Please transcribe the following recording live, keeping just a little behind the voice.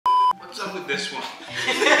What's up with this one?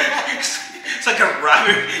 It's like a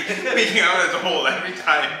rabbit peeking out of the hole every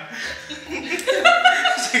time. It's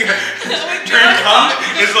like a turn tongue.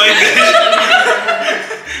 It's like this.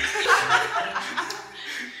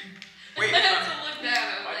 Wait. I have to look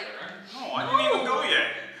down. I'm like, no, I didn't even go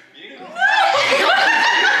yet. You didn't go.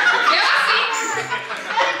 Yeah, see?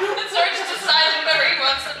 Sorry, just decides whatever he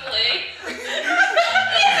wants to play.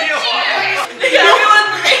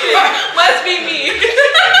 Everyone must be me.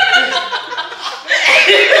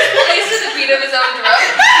 Plays to the beat of his own drum.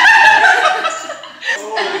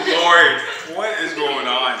 Oh Lord, what is going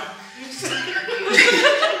on?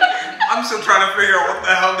 I'm still trying to figure out what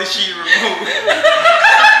the hell did she remove.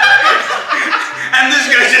 And this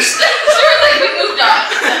guy just... Sure, like we moved on.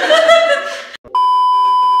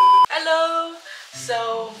 Hello.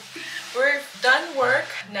 So we're done work.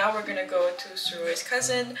 Now we're gonna go to Squirrel's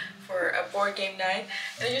cousin for a board game night.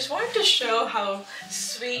 And I just wanted to show how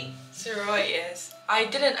sweet Squirrel is. I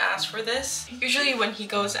didn't ask for this. Usually when he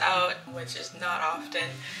goes out, which is not often,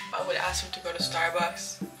 I would ask him to go to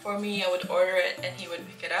Starbucks. For me, I would order it and he would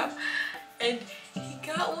pick it up. And he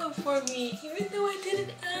got one for me, even though I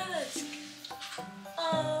didn't ask.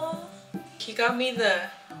 Aww. He got me the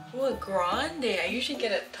grande. I usually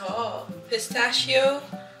get it tall. Pistachio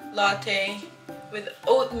latte with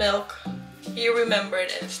oat milk. He remembered,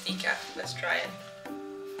 and it's decaf. Let's try it.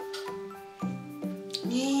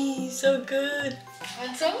 Yee, so good.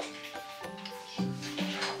 Want some?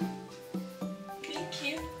 Thank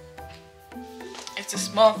you. It's the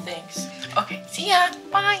small things. Okay, see ya.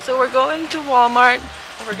 Bye. So we're going to Walmart.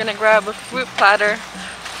 We're gonna grab a fruit platter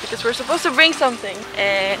because we're supposed to bring something,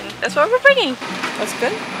 and that's what we're bringing. That's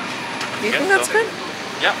good. Do you think that's good?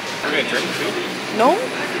 Yeah. Are we gonna drink too? No.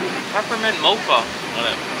 Peppermint mocha.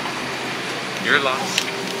 Whatever. Your loss.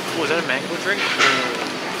 Oh, is that a mango drink?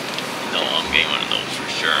 No, I'm getting one of those for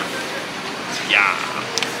sure. Yeah.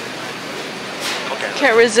 Okay.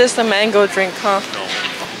 Can't resist a mango drink, huh? No.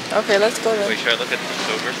 Okay, let's go then. Wait, should I look at the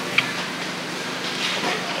sugar?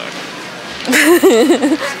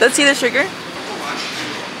 Let's see the sugar.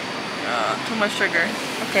 Too much sugar.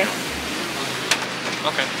 Okay.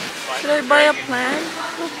 Okay. Should I buy a plant?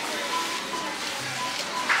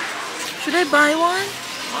 Should I buy one?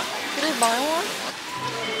 What? Should I buy one?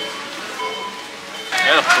 You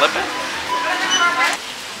gotta flip it?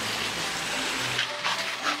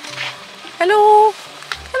 Hello?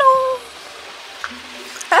 Hello?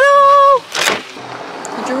 Hello?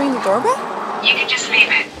 Did you ring the doorbell? You can just leave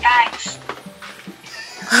it. Thanks.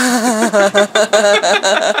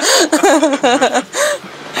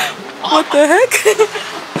 What the heck? You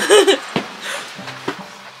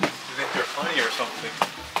think they're funny or something?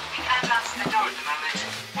 We can't answer the door at the moment.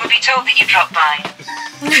 We'll be told that you dropped by.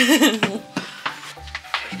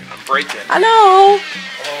 I'm gonna break it. Hello?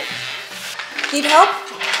 Hello. Need help?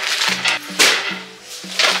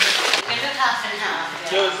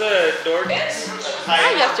 So is the door? I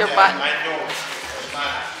left your butt. I know.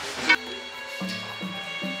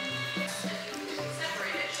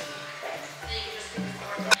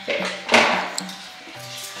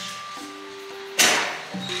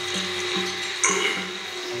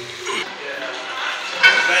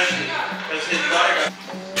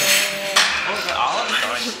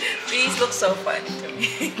 These look so fun to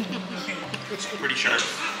me. It's pretty sharp.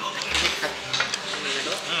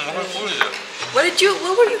 What is it?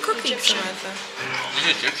 What were you cooking, Samantha? Is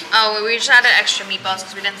it Egyptian? Oh, we just added extra meatballs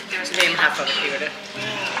because we didn't think there was going to be enough meat.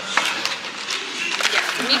 Yeah,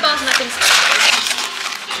 meatballs, nothing special.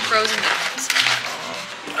 Frozen meatballs.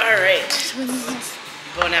 Alright.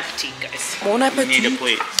 Bon appetit, guys. Bon appetit. Need a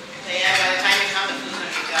plate. Yeah, by the time you come, the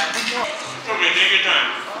food's gonna be done. Okay, take your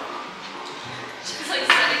time. She's like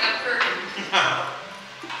setting up her. I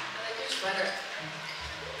like your sweater.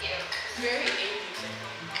 Yeah. It's very 80s.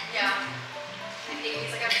 Yeah. I think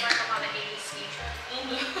it's like I'm on an 80s ski trip.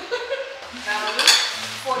 That was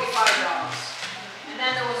 $45. And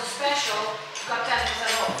then there was a special, got 10%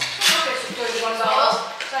 off. Okay, so $31.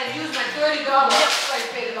 So I used my $30, so I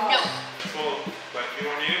paid it off. Cool, but you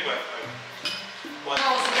don't need it, but what?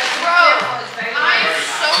 No, so that's Bro, I am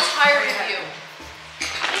so tired of you.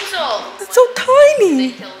 Hazel. It's so They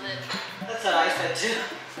tiny. killed it. That's what I said too.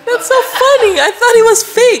 That's so funny. I thought it was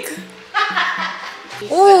fake.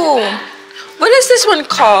 Oh, what is this one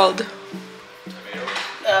called?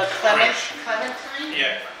 Clementine?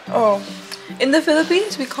 Yeah. Oh, in the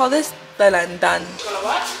Philippines we call this dalandan.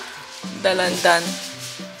 What? Dalandan.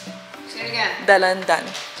 Say it again. Dalandan.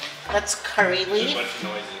 That's curry A leaf. bunch of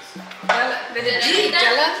noises.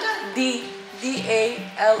 D-A-L-A-N-D-A-N.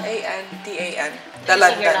 You're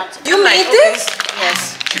Dalandan. not- You made this?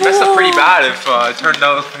 Yes. You messed up pretty bad if it turned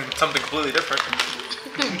out something completely different.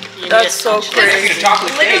 That's so crazy.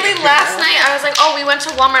 Chocolate Literally last night I was like, oh, we went to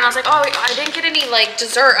Walmart and I was like, oh, I didn't get any like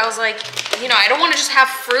dessert. I was like, you know, I don't want to just have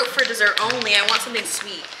fruit for dessert only. I want something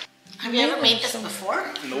sweet. Have you ever made this before?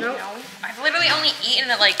 No. I've literally only eaten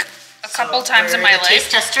it like a couple times in my life.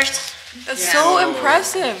 Taste testers? That's so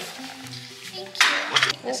impressive. Thank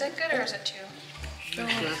you. Is it good or is it too?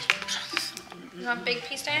 You want a big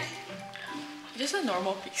piece, Diane? Just a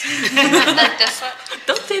normal piece. Like this one?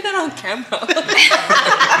 Don't say that on camera.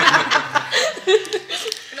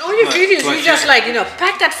 And all your videos, you just like, you know,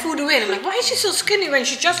 pack that food away. I'm like, why is she so skinny when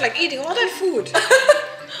she's just like eating all that food?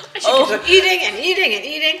 And she keeps on eating and eating and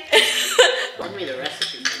eating. Send me the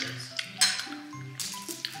recipe for this.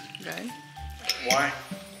 Okay. Why?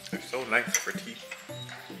 They're so nice for tea.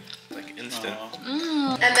 Like instant.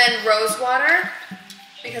 And then rose water,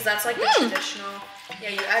 because that's like the traditional. Yeah,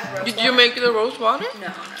 you add rose water. Did you make the rose water? No,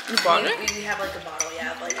 no. You bought it? We have like a bottle,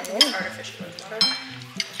 yeah, of like I think it's artificial rose water.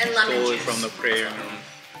 And lemon Stole it juice. from the prayer room.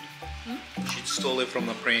 She stole it from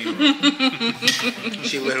the praying room.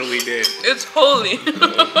 She literally did. It's holy.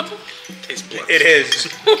 Tastes blood. It is.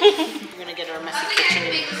 We're gonna get our messy kitchen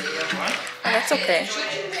in the video. That's okay.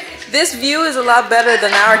 This view is a lot better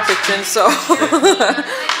than our kitchen, so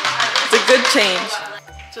it's a good change.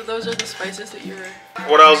 So those are the spices that you were...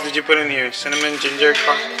 What else did you put in here? Cinnamon, ginger,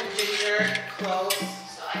 Cinnamon, ginger, cloves,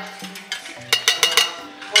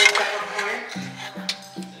 whole peppercorn.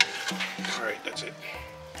 Alright, that's it.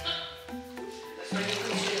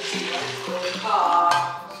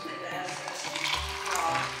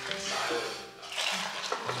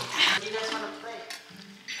 You guys want to play?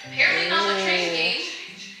 Apparently not the train game.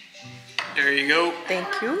 There you go. Thank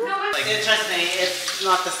you. Trust me, it's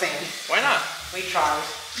not the same. Why not? We tried.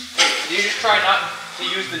 Did you just try not to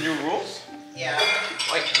use the new rules? Yeah.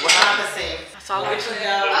 Like, It's what not happened? the same. That's all I said.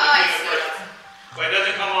 Oh, I see. Well, it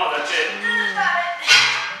doesn't come off, that's it.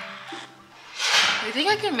 You think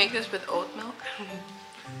I can make this with oat milk? You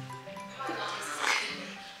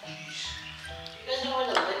guys know where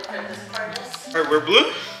the lid for this part is? Alright, we're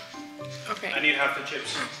blue? Okay. I need half the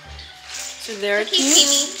chips. So there it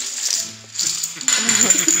is.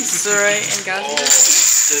 Sorry, and Oh,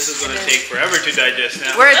 guys. this is gonna take forever to digest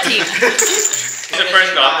now. We're a team. It's the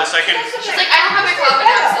first off, the second. She's like, I don't have my coffee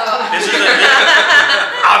now, so. This is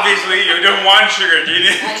obviously you don't want sugar, do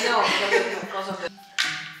you? I know, because of the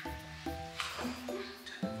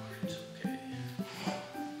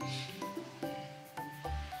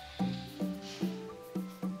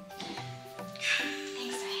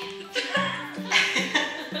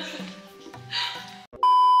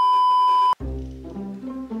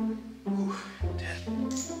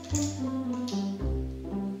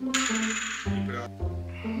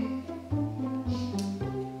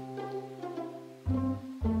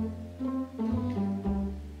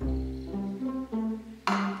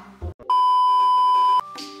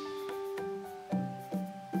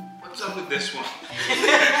What's up with this one?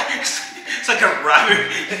 It's like a rabbit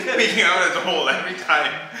peeking out of the hole every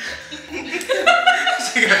time.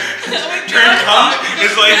 It's like a turn tongue.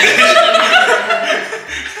 It's like this.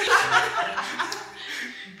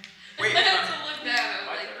 Wait. I have to look down. I'm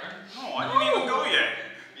like, No, I didn't even go yet.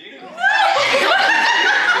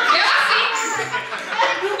 yeah, see?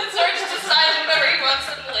 Sorry, just decides whatever he wants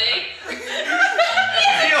to play.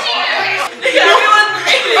 Everyone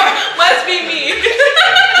must be me.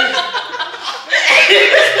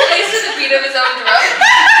 Plays to the beat of his own drum.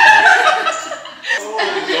 Oh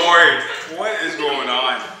Lord, what is going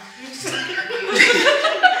on?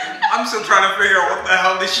 I'm still trying to figure out what the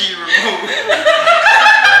hell did she remove.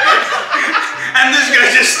 And this guy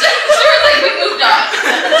just... So we're like, we moved on.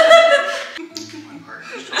 One part,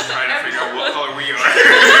 still trying to figure out what color we are.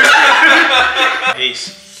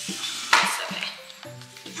 Ace.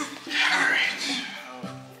 Alright,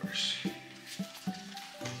 of course.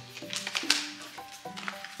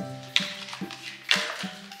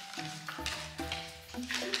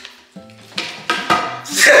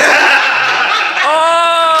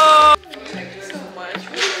 Oh! So much.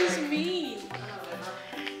 What does this mean?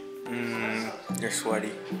 You're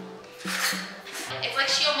sweaty. It's like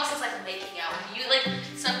she almost is like making out with you. Like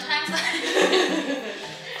sometimes, I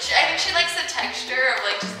think she likes the texture of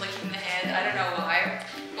like just licking the hand. I don't know why.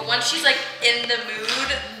 But once she's like in the mood,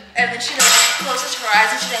 and then she like closes her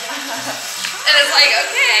eyes and she's like, and it's like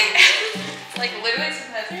okay, it's like literally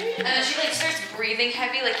sometimes. And then she like starts breathing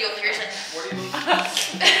heavy, like you'll hear she's like.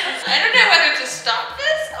 I don't know whether to stop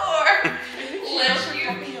this or let you.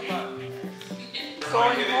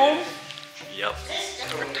 Going home? Yep.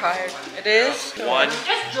 We're tired. It is? One.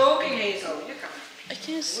 just joking, Hazel. You come. I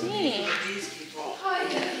can't see. These people.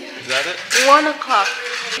 Is that it? 1 o'clock.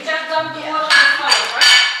 You just dumped the oil on the fire,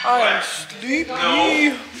 right? I'm sleepy.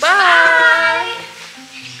 No. Bye.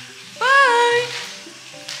 Bye.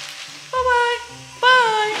 Bye.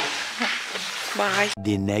 Bye. Bye.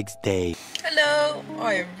 The next day. Hello. Oh,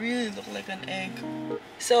 I really look like an egg.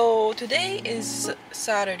 So today is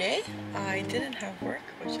Saturday. I didn't have work,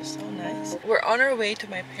 which is so nice. We're on our way to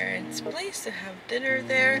my parents' place to have dinner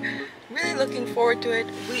there. Really looking forward to it.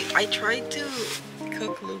 I tried to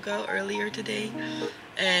cook lugaw earlier today,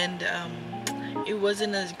 and it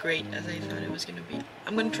wasn't as great as I thought it was gonna be.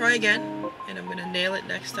 I'm gonna try again, and I'm gonna nail it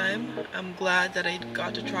next time. I'm glad that I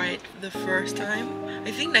got to try it the first time.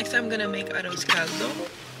 I think next time I'm gonna make arroz caldo,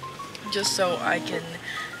 just so I can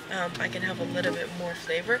have a little bit more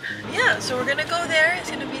flavor. Yeah, so we're gonna go there. It's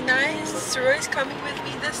gonna be nice. Suroy's coming with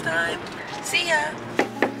me this time. See ya.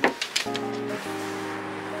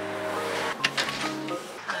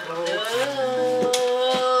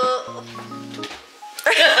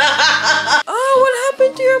 Oh, what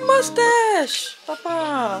happened to your mustache,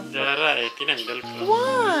 Papa? Tinanggal ko.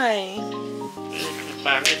 Why?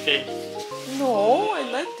 Pangit eh. No, I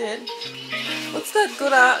liked it. What's that?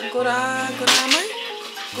 Guraman? Guraman?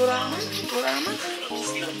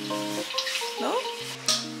 No?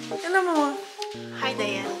 Hello, Mama. Hi,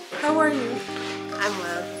 Diane. How are you? I'm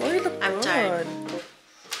well. Oh, you look I'm good. tired.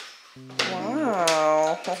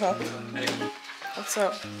 Wow. What's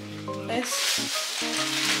up? Nice.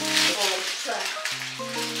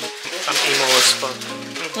 Ang imo was fun.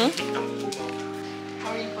 How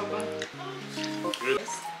are you, Papa?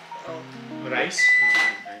 Rice?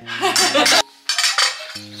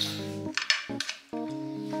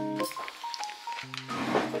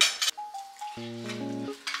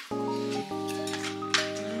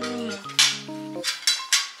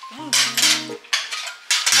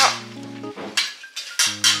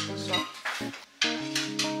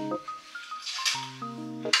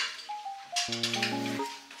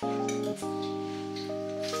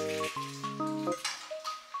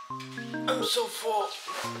 I'm so full.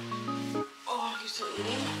 Oh, you still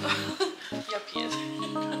eating? Yup, he is.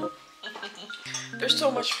 There's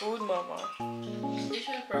so much food, Mama. You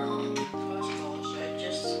should have brought home Costco, so I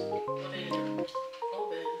just put it in the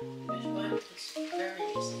oven. It's very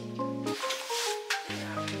easy.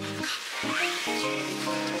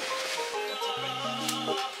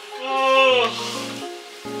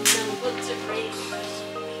 Then what's it rate?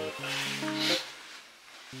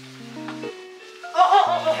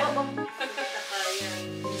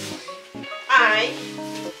 Alright.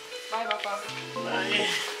 Bye, Papa. Bye.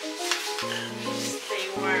 Stay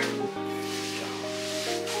warm.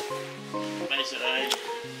 Nice ride.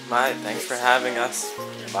 Bye. Thanks for having us.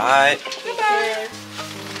 Bye. Goodbye.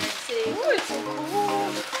 Oh, it's so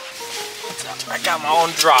cool. I got my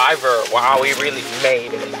own driver. Wow, we really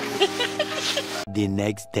made it. The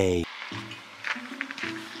next day.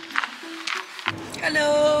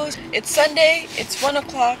 Hello. It's Sunday. It's 1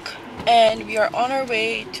 o'clock, and we are on our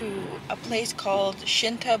way to a place called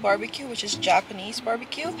Shinta Barbecue, which is Japanese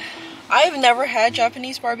barbecue. I've never had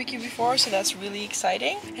Japanese barbecue before, so that's really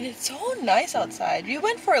exciting. And it's so nice outside. We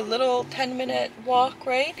went for a little 10-minute walk,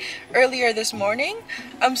 right? Earlier this morning.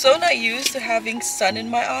 I'm so not used to having sun in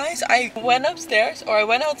my eyes. I went upstairs, or I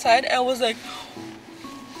went outside, and I was like,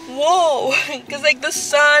 whoa, because like the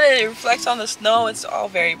sun, and it reflects on the snow. It's all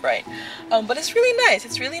very bright, but it's really nice.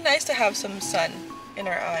 It's really nice to have some sun in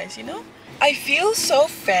our eyes, you know. I feel so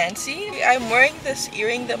fancy. I'm wearing this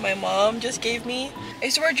earring that my mom just gave me. I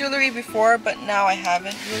used to wear jewelry before, but now I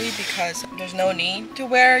haven't really because there's no need to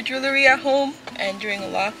wear jewelry at home and during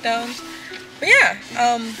lockdowns. But yeah,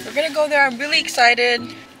 we're gonna go there. I'm really excited.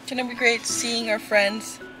 It's gonna be great seeing our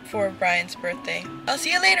friends for Brian's birthday. I'll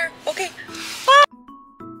see you later. Okay, bye.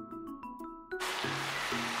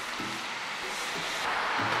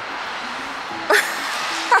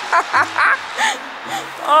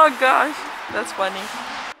 Oh gosh, that's funny.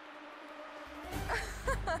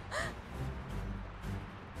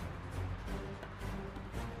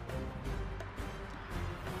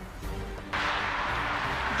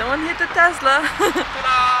 Don't hit the Tesla.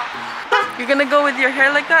 You're gonna go with your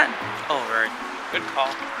hair like that? Oh, right. Good call.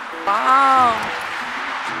 Wow.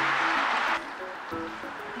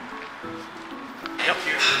 Yep.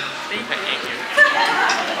 Thank you.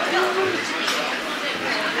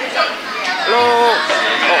 Hello.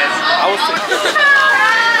 Oh, I was thinking.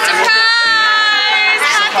 Surprise!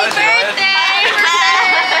 Happy birthday!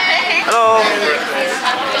 Hello.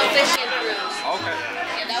 Fishy and Bruce. Okay.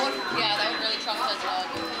 Yeah, that would really trump us all.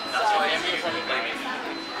 That's why I'm here.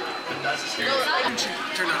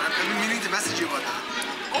 Turn on. I've been meaning to message you about that.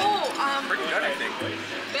 Oh, Pretty good, I think.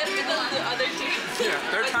 better than the other two. Yeah.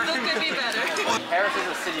 Paris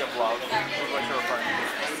is a city of love. That's what you're referring to.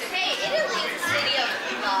 Hey, Italy is a city of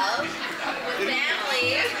love with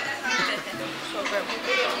family. So good.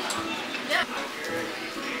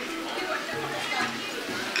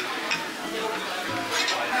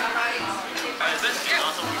 Is this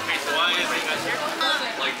awesome? Why is it guys here?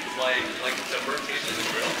 Like the birthdays in the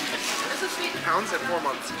grill? This is sweet. Pounds at 4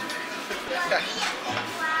 months.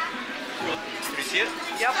 Can you see it?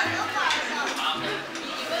 Yep.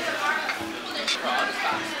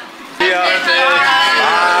 Yeah.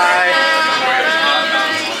 Bye.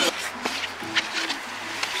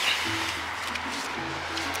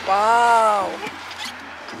 Wow.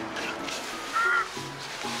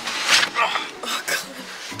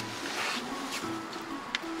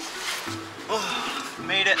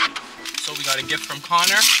 Made it. So we got a gift from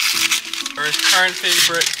Connor for his current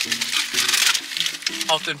favorite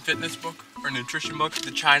health and fitness book or nutrition book,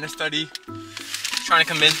 the China Study. He's trying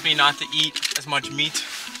to convince me not to eat as much meat.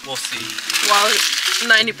 We'll see. While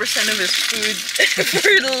 90% of his food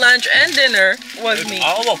for lunch and dinner was meat.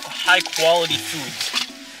 All of high quality foods.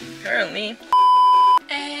 Apparently.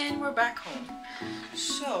 And we're back home.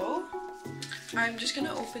 So I'm just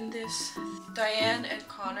gonna open this. Dianne and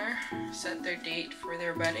Connor set their date for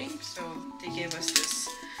their wedding, so they gave us this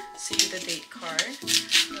save the date card.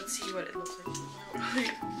 Let's see what it looks like.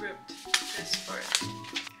 I ripped this part.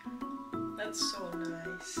 That's so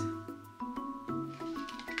nice.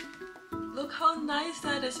 Look how nice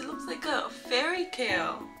that is. It looks like a fairy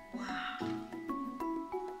tale. Wow.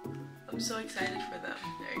 I'm so excited for them.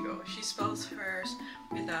 There you go. She spells hers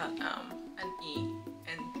without an E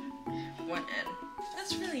and one N.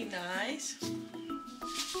 That's really nice.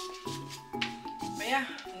 But yeah,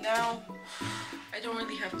 now I don't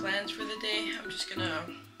really have plans for the day. I'm just gonna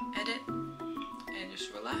edit and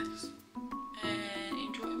just relax and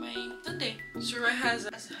enjoy my Sunday. Sura has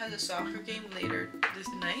a soccer game later this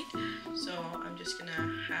night, so I'm just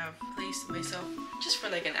gonna have place myself just for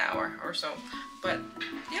like an hour or so. But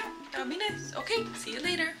yeah, that'll be nice. Okay, see you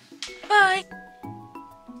later. Bye.